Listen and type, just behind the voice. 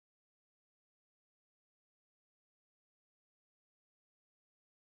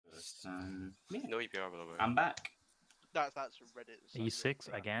just yeah. No EPR, by the way. I'm back. That's a Reddit.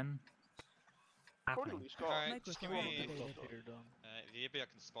 E6 again. Probably Scott. Alright, just give me... Here done. If the EPR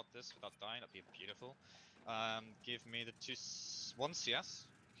can spot this without dying, that'd be beautiful. Give me the one CS.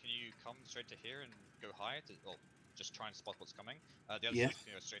 Can you come straight to here and go high? Well, just try and spot what's coming. The other two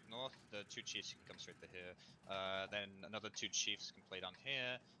can go straight north. The 2 chiefs can come straight to here. Then another 2 chiefs can play down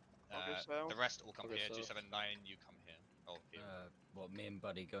here. The rest all come here. 279, you come here. Oh, here. What, me and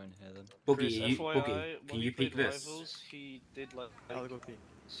Buddy going here then? Boogie, Boogie, can you peek this? Rivals, he did like I'll go peek.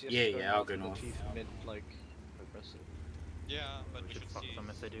 Yeah, I'll go north. Mid, like, aggressive. Yeah, but We we should should fuck see... them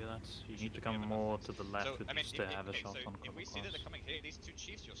if they do that. You need to come more to the left So, I mean, just to have a shot on if we see that they're coming here, these 2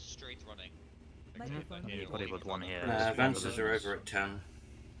 chiefs, you're straight running. You probably put one here. Advances are over at 10.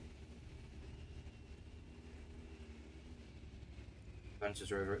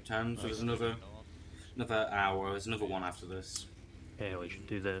 Advances are over at 10, so there's another hour, there's another one after this. Yeah, we should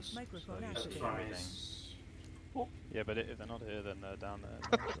do this. Yeah, but if they're not here, then they're down there.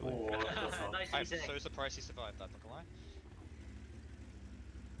 I'm so surprised he survived that, not gonna lie.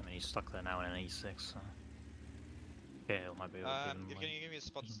 I mean, he's stuck there now in an E6, so... Gale might be able to give him... Can you give me a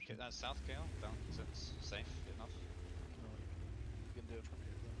spot south, Gale? Down, is it safe enough? You can do it from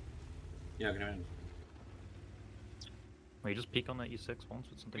here. Yeah, I can imagine. Will you just peek on that E6 once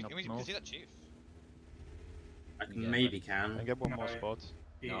with something up We north? can see that chief. I maybe can. I get one more spot.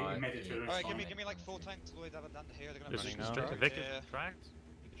 Alright, give me like 4 tanks all the way down here. They're gonna This is run straight. now. Vic is tracked.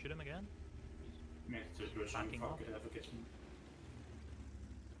 You can shoot him again.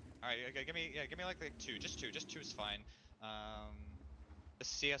 Alright, okay, give me like 2. Just 2 is fine. The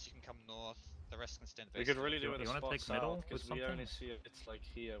CS you can come north. The rest can stand. We could really do it. You want to take middle with something? We only see it. It's like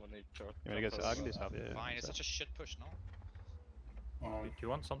here when they drop. You wanna get I can do south, yeah. Fine, it's such a shit push, no? Do you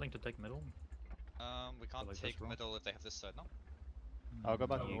want something to take middle? We can't like take this middle if they have this side, no? I'll go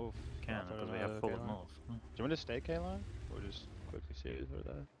back You north. can, because we have forward north. Do you want to stay K-line? Or just quickly see it over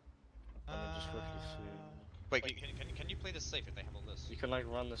there? Just quickly see. Wait, can you play this safe if they have all this? You can like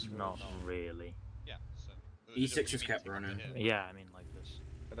run this. Not really. Yeah, so... E6 has kept running. Yeah, I mean like this.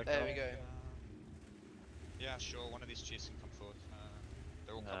 There we go. Yeah, sure, one of these chiefs can come forward.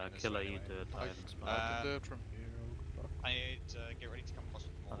 They're all coming this Killer, way you anyway. did dive and spot. I can do it from here. I need to get ready to come across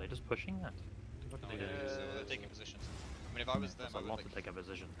with more. Are they just pushing that? No, they're taking positions. I mean, if I was them, That's I a would lot like... to take a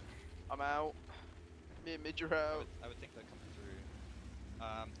position. I'm out. Me and Mid, you're out. I would think they're coming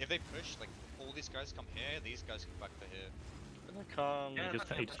through. If they push, like, all these guys come here, these guys come back to here. But I can't. Yeah,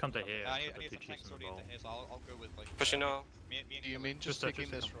 you just come to here. I with need the some 2 tanks chiefs already involved. into here, so I'll go with, like... Pushing now. Me and Do you mean just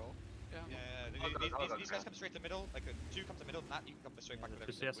taking this roll? Yeah, these guys come straight to middle, like 2 come to middle, Nat, you can come straight back to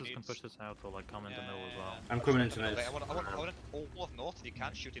The CSs can push this out or like come into middle as well. I'm coming into mid. I want it all of north, and you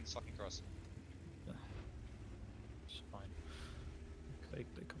can't shoot in this fucking cross. It's fine. They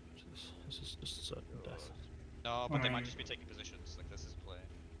come to this. This is just certain death. No, but they might just be taking positions, like this is play.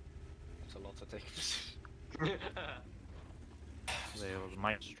 It's a lot to take. They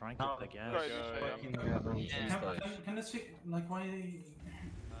might strike it, I guess. Can this fit, like, why...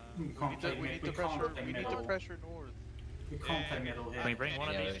 We need to pressure north. We can't play middle here. Can we bring one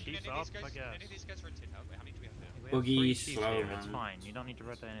of these chiefs up, I guess? Any of these guys rotate out? Wait, how many do we have there? We have Boogie, 3 chiefs slow, here, man. it's fine. You don't need to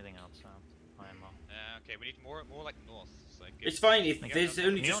rotate anything else out. Okay, we need more like north. Like, It's fine, if there's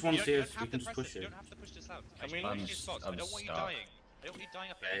only just one CS, we can just push You it. don't have to push this out. I mean, I don't want you dying. I don't want you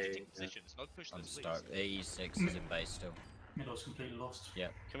dying up here. I need to take positions, not push I'm this, stuck. please. E6 is in base still. Middle's completely lost.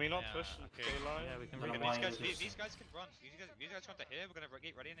 Yeah. Can we not Yeah, push the okay. K-line? Yeah, we can Run bring away. These guys can run. These guys come to here. We're gonna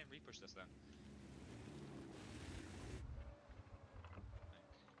get ready and then repush this then.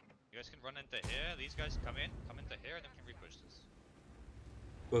 You guys can run into here. These guys come into here, and then we can repush this.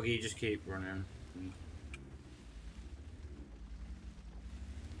 Boogie, just keep running.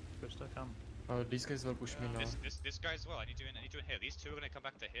 Push to come. Oh, these guys will push me now. This guy as well. I need you in here. These 2 are gonna come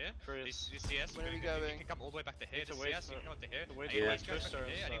back to here. These CS, Where are we you going? can come all the way back to here. The CS, you can come up to here. And wait these for guys back Twister to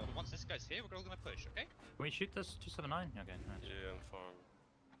here. and And once this guy's here, we're all gonna push. Okay? Can we shoot this 279? Okay, nice. Yeah, I'm farm.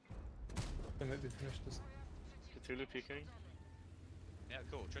 Can maybe finish this. Cthulhu peeking. Yeah,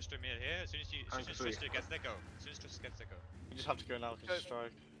 cool. Twister me here. As soon as Twister gets there, go. As soon as Twister gets there, go. You just have to go now because you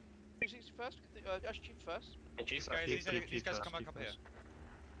strike. Chief first? Chief first? These guys come back up here.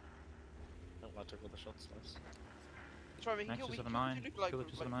 Don't matter with the shots, nice. That's right, we can Next kill to we 79, can like kill the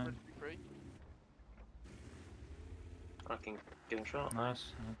 279. Fucking getting shot.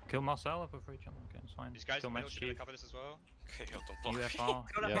 Nice. Kill Marcel if we're free jump. Okay, it's fine. These guys Kill middle Max should gonna Chief. cover this as well. Okay, what the fuck? UFR.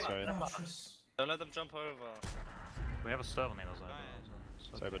 Yeah, sorry. Don't let them jump over. We have a server needles over.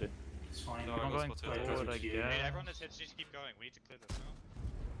 So Sorry, buddy. It's fine. No, I'm no going spot here. forward, I Hey, guess. everyone that's hit, just keep going. We need to clear this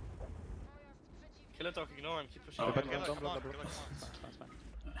now. Kill it, Doc, ignore him, keep pushing. Oh, him. but Killer, don't come on, block Killer, the come on. That's fine.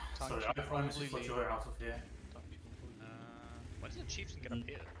 Sorry, I honestly thought you were out of here. Why does the chieftain get up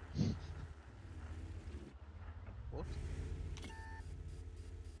here? What?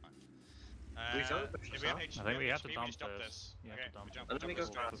 If we have HP, I think we have to HP, dump just dump this. this. You Okay, have to dump we jump, it. we Let me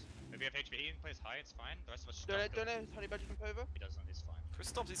jump go this. If we have HP, he plays high, it's fine. The rest of us just Don't kill. let Honey Badger jump over. He doesn't, he's fine. Can we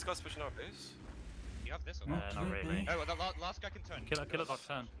stop these guys pushing our base? You have this or No. not? Not really. Oh, well, the last guy can turn. Kill a dog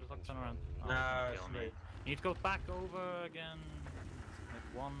turn. Kill a dog turn around. Oh, No, kill it's me. me. You need to go back over again. Like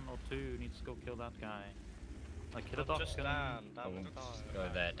 1 or 2 needs to go kill that guy. Like kill a dog. Just Dan. Dan will Go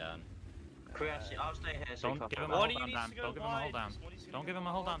there, Dan. I'll stay here. Don't give him a hold down, Dan. Don't give him a hold down. Don't give him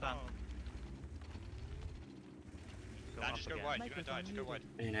a hold down, Dan. Dan, just go wide. You're gonna die. Just go wide.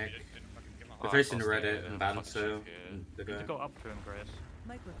 Hey, Nick. Didn't fucking give him a We're hard. facing I'll Reddit stay and there. Banter. They're You need to going. go up to him, Grace.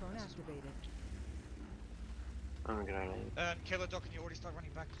 Microphone activated. I'm gonna Killer Doc, can you already start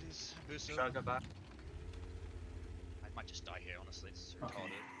running back, please? Booster. Should I go back? I might just die here, honestly. It's Okay.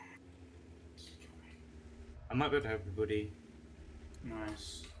 retarded. I might be able to help everybody.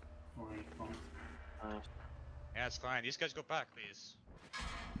 Nice. Alright, fine. Yeah, it's fine. These guys go back, please.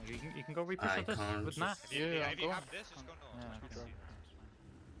 You can go repush I with this can't with Matt. If you have this, just go north. Yeah, I can okay.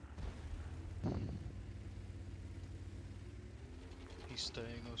 see. He's staying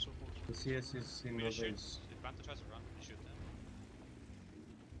also. The CS is in We the just shoot. base. If Banter tries to run, we shoot them.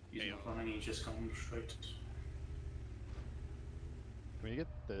 He's Yeah, not running, he's just coming straight. Can we get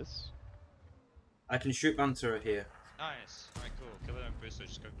this? I can shoot Banter here. Nice. Alright, cool. Killer and Booster,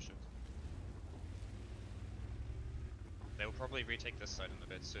 just go shoot. They will probably retake this side in a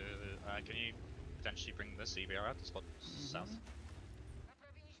bit, so can you potentially bring this EBR out to spot south?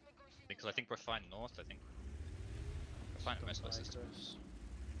 Because I think we're fine north, I think. We're fine at most places.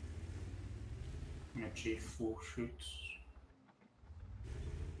 Yeah, G4 shoots.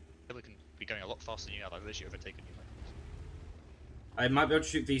 Killer can be going a lot faster than you have, I've literally overtaken you. I might be able to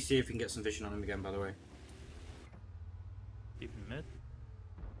shoot VC if we can get some vision on him again, by the way. Keep him mid.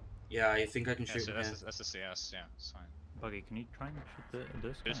 Yeah, I think I can Yeah, shoot so him here. that's the CS, yeah, it's fine. Buggy, can you try and shoot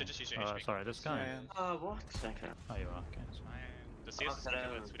this guy? Just use your HP. Sorry, this guy. What? Okay. Oh, you are. Okay, it's fine. Fine. The CS is gonna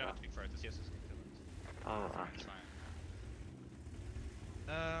kill it, we don't have to be pro, the CS is gonna kill it. Oh, It's fine.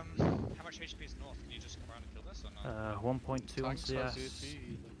 How much HP is north? Can you just come around and kill this or not? 1.2 on CS.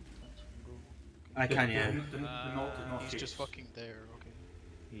 I can, yeah. The north He's just fucking there, okay.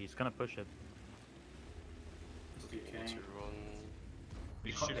 He's gonna push it. Okay.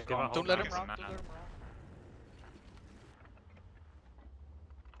 We can't shoot. let Give a Don't hold let down him to round, Matt. don't let him round.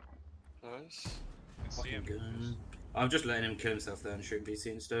 Nice. You can see him. Gun. I'm just letting him kill himself there and shooting VC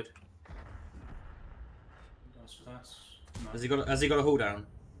instead. That's no. Has he got a hold down?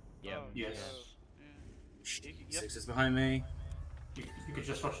 Yeah. Yes. Six is behind me. You could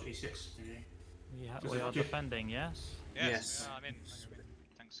just rush the E6, didn't you? Yeah, Does we it are do- defending, yes? Yes. Yeah, I mean,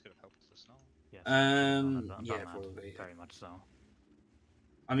 tanks could have helped us now. Yes. Yeah, that. probably. Very much so.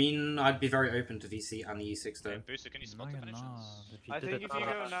 I mean, I'd be very open to VC and the E6 though. Booster, can you spot No, the you're penetrations? not. If you I did think it if you go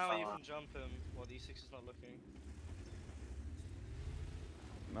fast- now, you can jump him while the E6 is not looking.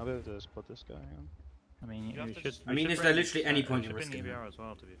 Might be able to spot this guy. Hang on. I mean, You have you to should. just- I mean, should is there bring- literally any point in should bring risking EBR that? as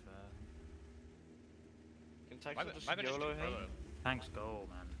well, to be fair. Can Texas Maybe just just YOLO do pro him? Thanks, go,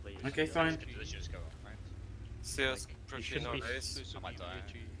 man, please. Okay, Yeah. fine. Can literally just go up, right? CS you pushing shouldn't our be- base. I might die.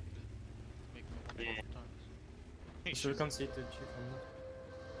 Yeah. So we can see the chief on that.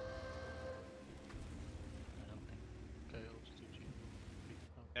 I don't think.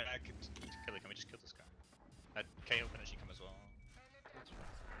 Killer, can we just kill this guy? KO can actually come as well.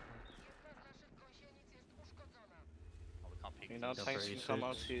 Oh, we can't peek. Okay, now this. tanks can come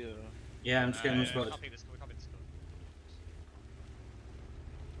out here. Yeah, I'm just getting them We spotted. can't peek this, we can't peek this killer.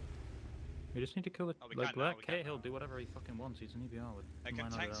 We just need to kill it. Oh, we Like, can't now, let we can't Cahill now. do whatever he fucking wants. He's an EBR with Can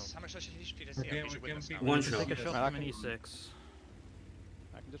 900 tanks, health. how much does HP does We he can- have? We we should win can this now. peek One Just shot. take a shot I from an can- E6.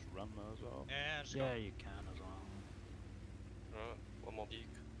 I can just run now as well. Yeah, just Yeah, go. you can as well. One more peek.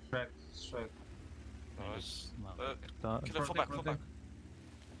 Strike. Nice. Well, Killer, Front fall back, deck, fall front back. deck.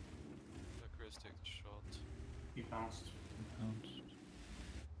 Let Chris take the shot. He bounced.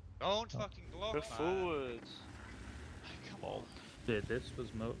 Don't fucking block, Go man. forward. Come on. Dude, this was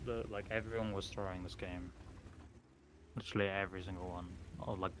like everyone was throwing this game. Literally every single one.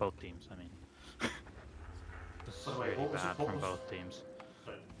 Or like both teams, I mean. This is By the way, really what was bad what from was- both teams.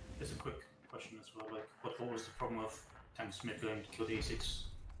 Sorry, just a quick question as well. Like, what was the problem of tanks mid going to kill the E6?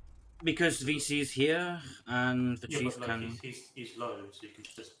 Because VC is here and the Yeah, chief but like, can. he's low, so you can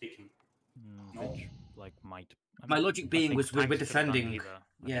just pick him. No. Which, like, might. I My mean, logic I being think was we're tanks could have done defending. either.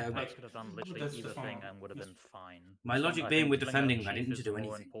 I Yeah, think but- tanks could have done literally that's either the thing fine. and would have been fine. My logic I being think with killing that defending, I chief didn't is do more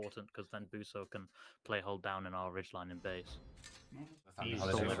anything. important because then Buso can play hold down in our ridgeline and base. I found He's the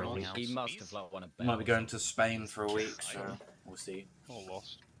still holiday for a everything week. else. He must have like won a Might be going belt. to Spain for a week, so we'll see. All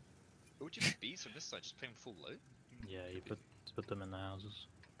lost. What would you have bees from this side? Just playing full low? Yeah, you put them in the houses.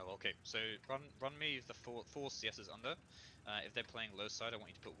 Oh, okay. So run me the four CSs under. If they're playing low side, I want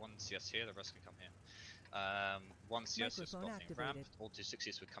you to put one CS here. The rest can come here. One CS is Microphone spotting ramp. activated. All 2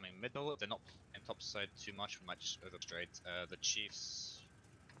 6s were coming middle. If they're not in top side too much, we might just overstraight. The Chiefs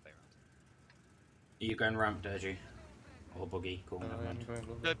play around. Are you going ramp, Dirgy? Or buggy? Cool. never I'm mind. going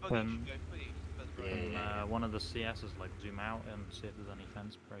No, over. buggy, Um, go, buggy. Yeah. One of the CSs like zoom out and see if there's any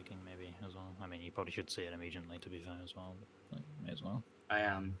fence breaking maybe as well. I mean, you probably should see it immediately to be fair as well. But, like, may as well. I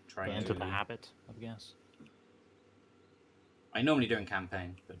am trying Get into to. the habit, I guess. I normally do in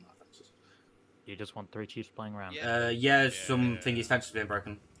campaign, but no fences. You just want 3 chiefs playing around. Yeah. Yeah, some thingy's fence has been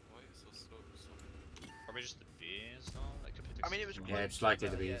broken. Probably just the beers, no? Like, I mean, it was Yeah, it's likely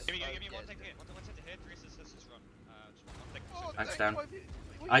to be. Yeah. Give me one take here. One take to hit. 3 assists run. Just one take. Oh, Thanks, thank Dan. you.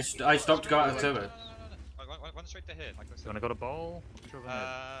 I stopped to go out of turbo. One straight to hit. Like You wanna go to bowl? Or mid?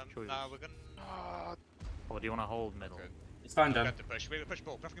 No, we're gonna. Or do you wanna hold middle? Okay. It's fine, We Dan. have to push. We push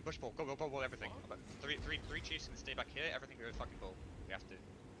ball. Nothing push ball. Go, ball, everything. Three chiefs can stay back here. Everything go fucking ball. We have to.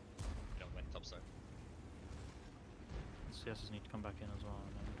 We don't win top side. CSs need to come back in as well.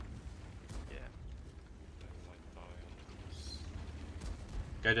 Yeah.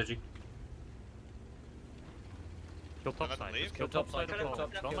 Go, Dirgy. Kill top Let them side. leave. Just kill Kill top top side side, of kill ball.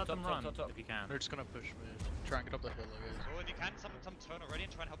 top, Don't kill let them top, run top, top. if you can. They're just gonna push mid. Try and get up the hill, I guess. So if you can, some turn already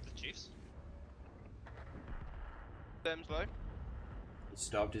and try and help the chiefs. Them's low. He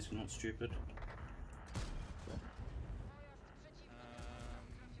stopped, he's not stupid.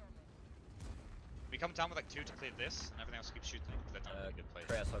 We come down with like 2 to clear this, and everything else keeps shooting. They're down with a good play.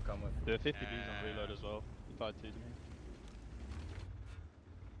 Chris, I'll come with. There are 50 Bs on reload as well. He died 2 to me.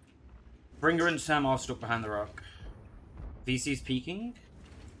 Bringer and Sam are stuck behind the rock. VC's peeking.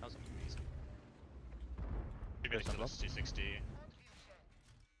 That was amazing. Maybe Chris, they I'm kill us 260. You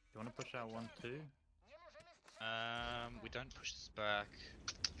wanna push out 1-2? We don't push this back.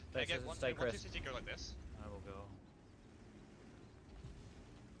 Stay, Again, stay, one, Chris. 2 go like this. I will go.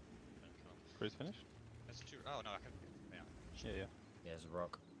 Chris finished? That's 2. Oh no, I can. Yeah. Yeah, yeah. Yeah, there's a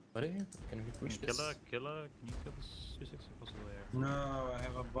rock. Buddy, can we push this? Killer, can you kill this 260 possibly there? No, I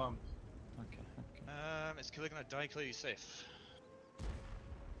have a bump. Okay, okay. Is Killer gonna die? Killer, you safe?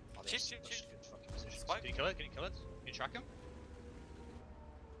 Oh, Shoot, that's shoot, such shoot. good fucking positions. Spike. Can you kill it? Can you kill it? Can you track him?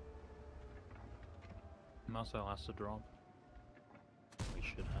 Marcel has to drop. We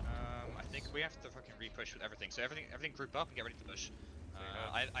should have. I think we have to fucking re-push with everything. So everything group up and get ready to push.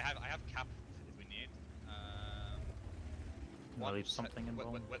 I have cap if we need. I'll leave something in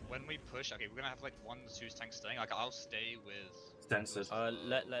bomb. When we push, okay, we're gonna have like 1 to 2 tanks staying. Like I'll stay with. Censored.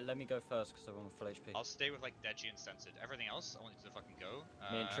 Let me go first because I'm on full HP. I'll stay with like Deji and Censored. Everything else, I want you to fucking go.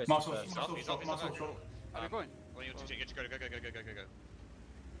 Me and Tris Muscle, first. muscle, He's off, muscle, he's short. Are we going? Well, you get to go.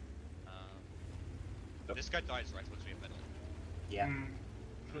 This guy dies right once we have middle. Yeah.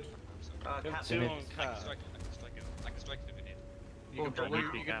 Should. Cat Two on I can cat. strike him. I can strike him if we need. You can, Okay,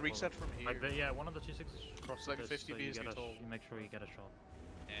 you be can careful. reset from here. Like yeah, one of the 260s crosses like this, 50 so you, Bs get gets a all- you make sure you get a shot.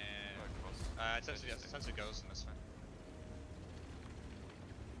 And Sensor goes, and that's fine.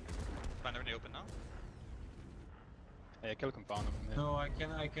 Fine, they're in the open now. Yeah, Killer can farm him from here. No, I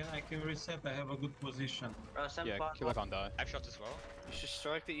can reset. I have a good position. Yeah, Killer can't die. I've shot as well. You should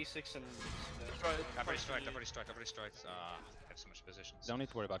strike the E6 and. I've already striked. I have so much positions. Don't need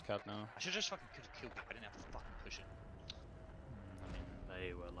to worry about Cap now. I should just fucking could have killed it. I didn't have to fucking push it. I mean,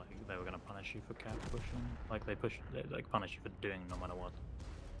 they were gonna punish you for cap pushing. Like they punish you for doing no matter what.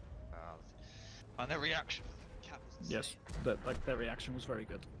 And their reaction. Cat was insane. Yes, their reaction was very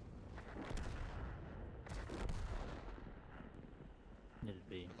good. Needed to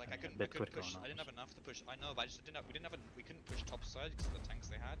be But, like I a couldn't bit quicker push. on I didn't that. have enough to push. I know, but I just didn't have. We couldn't push top side because of the tanks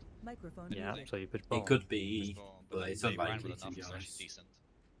they had. Microphone Yeah, muted. so you push ball. It could be, Push ball, but then it's they ran unlikely with to enough, be it's actually honest. decent.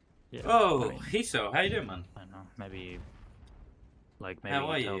 Yeah, Oh, I mean, Hiso, how you doing, man? I don't know. Maybe like maybe How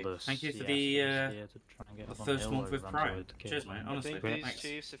are tell you? the Thank you for CS the, here to try and get The up on first hill month or with run Prime. forward to kill Cheers, them. mate. I Honestly, think great, these thanks.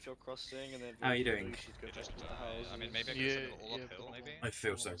 chiefs, if you're crossing and then. How are you doing? You should go Just, back to the houses. I mean, maybe I could Yeah, set it all yeah, uphill, but maybe. I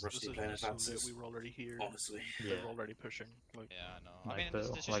feel so This rusty is playing just so that advances. we were already here. Honestly, Yeah. They're already pushing. Like, Yeah, I know. Like I mean, the- this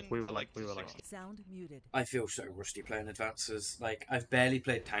like decision we were for, like- we were like- 260. Sound muted. I feel so rusty playing advances. Like I've barely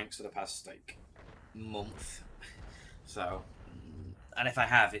played tanks for the past like month, so. And if I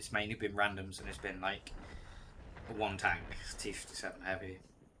have, it's mainly been randoms, and it's been like one tank, T57 heavy.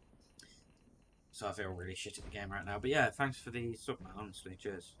 So I feel really shit at the game right now. But yeah, thanks for the sub, man. Honestly,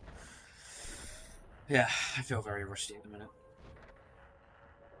 cheers. Yeah, I feel very rusty at the minute.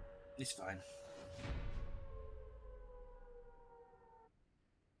 It's fine.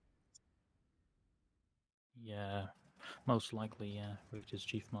 Yeah, most likely, yeah, with his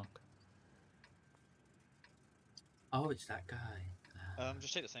chief mark. Oh, it's that guy.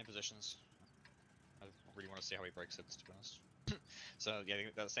 Just take the same positions. I really want to see how he breaks it, to be honest. So yeah,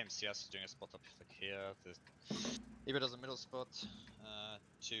 that same CS is doing a spot up like here. He does a middle spot.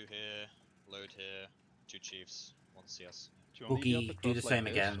 2 here, load here, 2 chiefs, 1 CS. Do you want me to Boogie, jump do the across same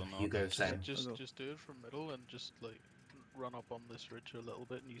like this again. or not? Hugo, same. Just do it from middle and just like run up on this ridge a little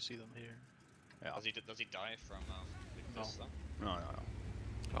bit, and you see them here. Yeah. Does he die from like this though? No.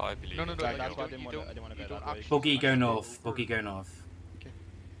 Oh, I believe No. it. Like, That's why I you didn't want to go that way. actually Boogie, go smash north. it over. Boogie, go north.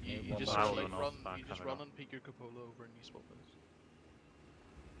 You Yeah, just one sort of back. like run. Back, You just have a run go. and peek your cupola over, and you swap those.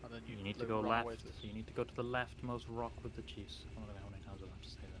 And then You need to like, go run left. away to this. You need to go to the leftmost rock with the chiefs. I don't know how many times I'll have to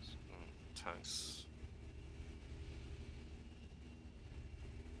say this. Tanks.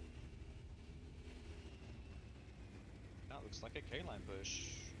 That looks like a K-line push.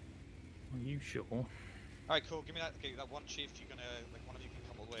 Are you sure? Alright, cool. Give me that. Okay, that one chief. You're gonna like one of you can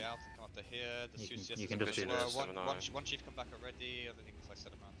come all the way out and come up to here. The You two can- CS you is can a just push do as well. this. One chief come back already. Other things like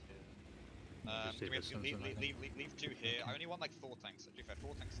set around here. Just do Give me, this and something. leave 2 here. I only want like 4 tanks. To be fair,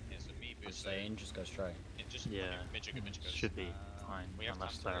 4 tanks in here. So me, I'm Booster, saying, just go straight. just Yeah, Midget goes. should be fine, We have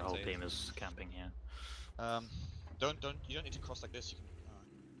unless time to their whole rotate. team is camping here. You don't need to cross like this. You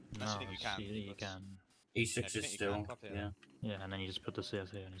can. Unless No, you think you can. you but- can. E6 Yeah, is if you think you still. can, pop here. Yeah. Yeah, and then you just put the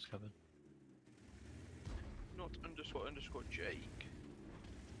CS here and he's covered. Not _ Jake.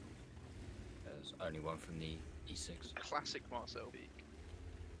 There's only one from the E6. Classic Marcel peak.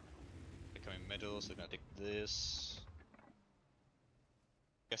 They're coming middle, so they're gonna take this.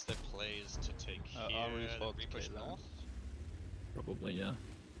 Guess their play is to take I'll here, then respawn to re-push K-Line. north. Probably, yeah.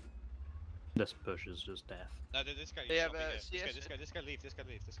 This push is just death. No, this guy. They should have not be a here. CS. This guy leave. This guy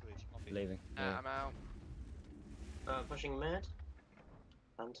leave. You cannot be. Leaving. Yeah. I'm out. Pushing mid.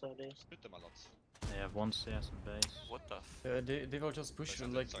 Hunter this. Shoot them a lot. They have 1 CS in base. What the f? They will just push Sorry,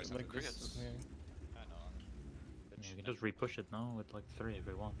 like sorry, like crickets. this. Yeah. I know. Yeah, you can just re-push it now with like 3 if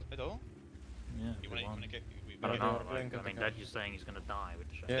we want. Middle. Yeah, You if we want. wanna get? I don't Yeah, know, they're like, playing I mean, attack. Deji's saying he's gonna die with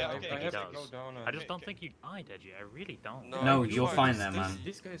the shot. Yeah, okay, I he have to does. go down. I just don't okay. think you die, Deji. I really don't. No, you you're are. fine This- there, man.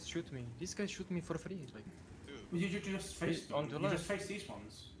 These guys shoot me. These guys shoot me for free. Like, You just face On the them. You left. just face these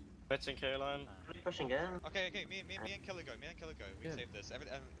ones. Betting K-line. Pushing in. Okay, me and Killer go. We Yeah. save this.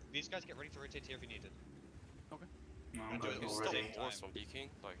 These guys get ready to rotate here if you need it. No, I'm And do going it Stop already. time. Morse from peeking.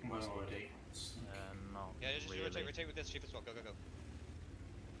 Like, I'm going already. No, Yeah, just really. rotate with this chief as well. Go.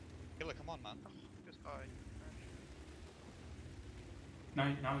 Killer, come on, man. This guy. Now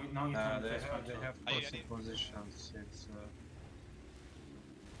you can They face have back. crossing positions. It's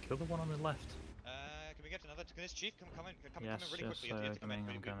Kill the one on the left. Can we get another? Can this chief come in? Come Yes, in really yes, quickly. You have to come in.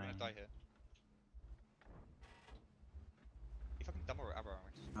 coming, I'm We're gonna coming. die here. You fucking dumb or ever,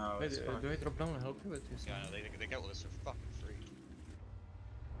 aren't you? no, wait, it's fine. do I drop down and help you with this? Yeah, no, they get all this for fucking free.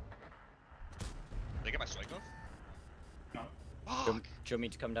 Did they get my strike off? No. Do you want me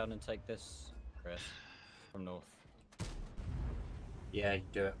to come down and take this, Chris? From north. Yeah,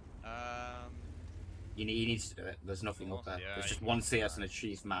 do it. Um, He needs to do it. There's nothing up North, there. yeah, There's just you- 1 CS and a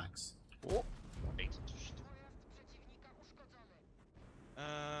chief max. 8.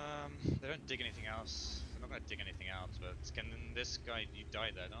 They don't dig anything else. They're not gonna dig anything out, but can this guy, you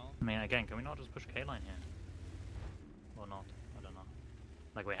die there, no? I mean, again, can we not just push K-line here? Or not? I don't know.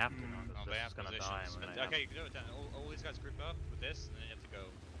 Like, we have to, no, No, because they this have is gonna die. positions. When But, they okay, you can do it then. All these guys group up with this, and then you have to go.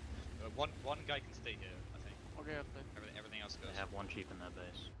 One guy can stay here, I think. Okay, I'll play. Everything else goes. they have 1 chief in their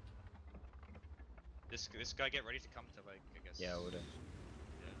base. This guy get ready to come to, like, I guess. Yeah, I would have.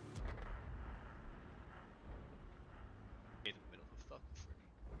 In the middle of fucking free.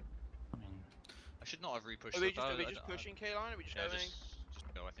 I mean, I should not have repushed. Are we that. just pushing K-line? Are we just Yeah, going?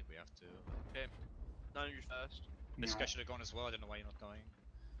 just go. I think we have to. 900 first. This No. guy should have gone as well. I don't know why you're not going.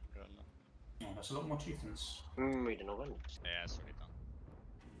 No, that's a lot more chieftains. We don't know when. Yeah, it's already done.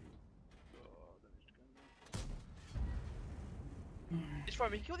 It's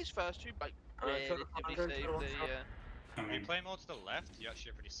fine, we can kill these first 2, like, relatively save the, I If you mean, play more to the left, you're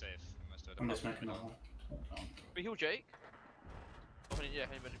actually pretty safe. for most of the I'm just time. making a whole. we heal Jake? Oh, yeah,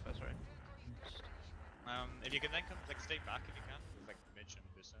 Henry first, sorry. If you can then come, like, stay back if you can, with, like, Midge and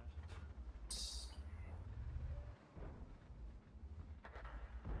Booster.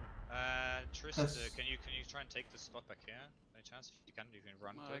 Trist, Yes. can you try and take this spot back here? Any chance? If you can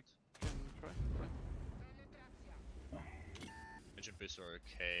run to I it. can try. Midge and Booster are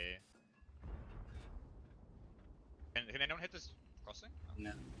okay. Can anyone hit this crossing?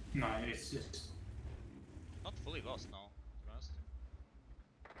 No. No. No, it's Not fully lost, no. To be honest.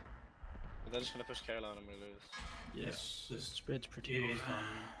 They're just gonna push K-line and we lose. Yeah. it's it's pretty it good. is done.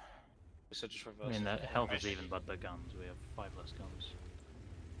 So just I reverse. mean, the health is even, but the guns. We have 5 less guns.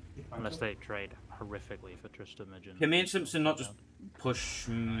 Unless they trade horrifically for Tristamage and... Can me and Simpson not just push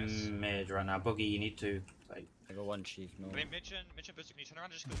mid right now? Buggy, you need to, like... I got one chief north. I mean, Mitch and Booster, can you turn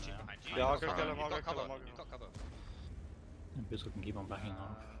around and just go chief behind you? Yeah, I'll You've go got kill cover, him, I'll you've go got kill cover, him, I'll go. you've got cover. And Bishop can keep on backing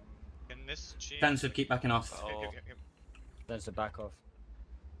off. Can this chief... Sensor, keep backing off. There's the back off.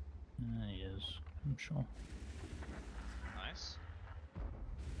 He is, I'm sure. Nice.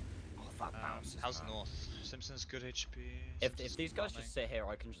 Oh, that bounce. How's North? Simpson's good HP. If these guys just sit here,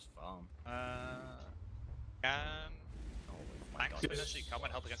 I can just farm. Can... Oh my Tanks god. potentially come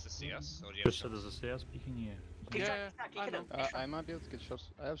and help against the CS? Or do you have Just so shots? there's a CS peeking you. Yeah, I know. I might be able to get shots.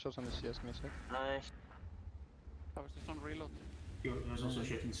 I have shots on the CS, give me a sec. Nice. I was just on reload. There's also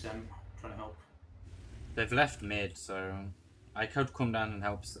shooting Sam, trying to help. They've left mid, so... I could come down and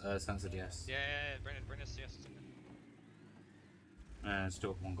help Sensor DS. Yeah, bring the CS.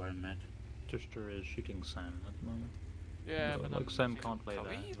 Still one going mid. Tristar is shooting Sam at the moment. Yeah, but but like I'm Sam can't play Can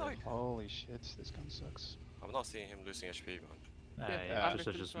there. we, like... Holy shit, this gun sucks. I'm not seeing him losing HP, man. Yeah, I Tristar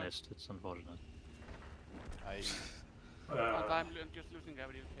can just try. missed. It's unfortunate. And I'm just losing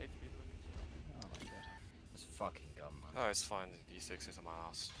every HP. Oh my god. This fucking gun, man. Oh, it's fine. E6 is on my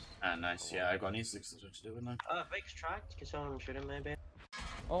ass. Ah, nice. Yeah, I got an E6 to do with now. Vic's tracked. Can someone shoot him maybe?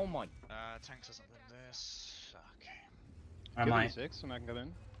 Oh my. Tanks doesn't win this. Okay. I might. E6 and I can get in.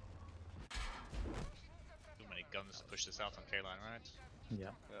 Too many guns to push this out on K-line, right? Yeah.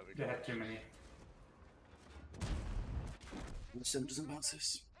 They have too many. The sim doesn't bounce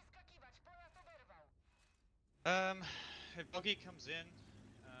this. If Buggy comes in,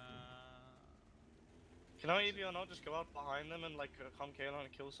 Can I EV or not just go out behind them and like come K-line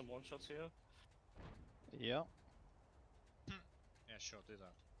and kill some one-shots here? Yeah. yeah, sure, do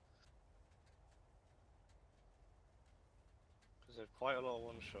that. Because they have quite a lot of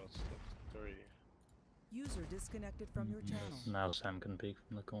one-shots, like 3. User disconnected from your channel. Now Sam can peek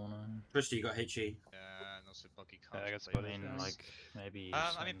from the corner. Trista, you got HE. And also Buggy Yeah, I can't guess play Buggy I mean, Yes. like, maybe I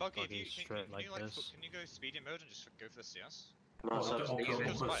mean, send Buggy, Buggy straight can like you, like, this. can you go speedy mode and just go for the CS? No, Oh, so okay, speed. okay,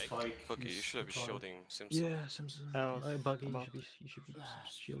 Just okay, Spike. Buggy, you should be shielding Simpson. Yeah, Simpson. Oh, Buggy, come on. you should be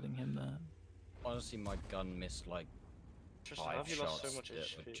shielding him there. Honestly, my gun missed like Tristan, 5 have you lost shots so much that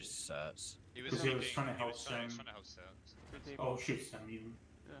HP? were just certs. He was Because he was leading- trying to he help was trying Sam. to help Sam. Oh, shoot Sam, even.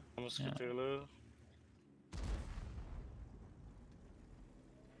 I'm a Yeah. Cthulhu.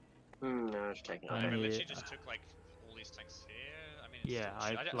 No, it's taking I I out. mean, Yeah. literally just took like all these tanks here. I mean, it's Yeah,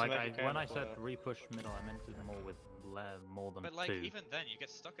 still- I don't- like make it when I careful, said yeah. repush middle, I meant it more with more than But like 2. even then, you get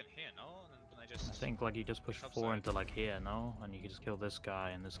stuck in here, no? And then I just. I think like you just push Pick up 4 side. into like here, no? And you can just kill this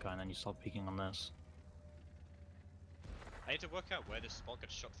guy and this guy, and then you stop peeking on this. I need to work out where this spot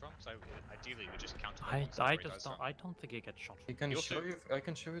gets shot from. So ideally, we just counter. I don't think he gets shot. I can You show also- you. I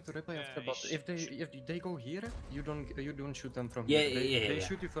can show you the replay Yeah, after. you But sh- if they go here, you don't shoot them from Yeah, here. They yeah.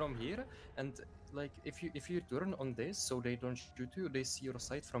 shoot you from here, and like if you turn on this, so they don't shoot you. They see your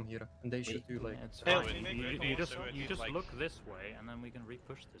sight from here, and they shoot you like. Yeah, it's Hey, fine. we make You, it you also just with, you just like- look this way, and then we can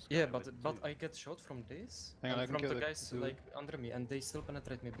repush this. Yeah, guy but with but 2. I get shot from this Hang on, I and can from kill the the guys dude. like under me, and they still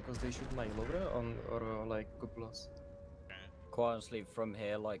penetrate me because they shoot my lower on or like cupolas. Quite honestly, from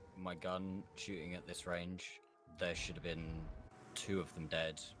here, like my gun shooting at this range, there should have been 2 of them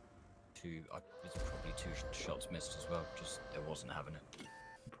dead. There's probably 2 shots missed as well. Just it wasn't having it.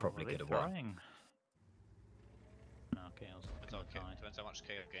 Probably Were they could have won. throwing? Okay, I was It's gonna okay. die. Depends how much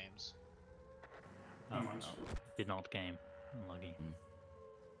KO games. Oh, Never mind. no. Did not game. Unlucky.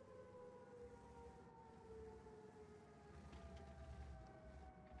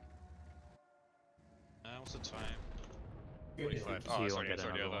 What's the time? Yeah, 45. See Oh, you sorry, get it's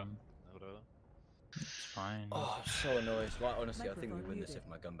already another over. one. It's fine. Oh, I'm so annoyed. Like honestly, I think we Microphone win this muted. if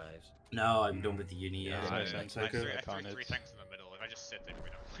my gun behaves. No, I'm done with the uni. Yeah, Yeah, I- it's I- so I good. threw can't three hit. tanks in the middle. If I just sit there, we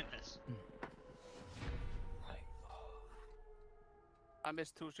don't win this. I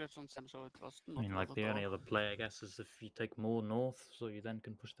missed 2 shots on Sam, so it was not I mean, like worth the at only all. other play, I guess, is if you take more north, so you then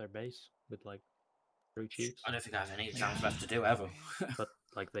can push their base with like 3 chiefs. I don't think I have any exams left to do ever. But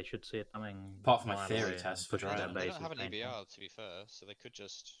like they should see it coming. Apart from my mile theory away test and for pushing their driving. They base don't is have an painful. EBR, to be fair, so they could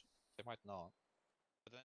just. They might not.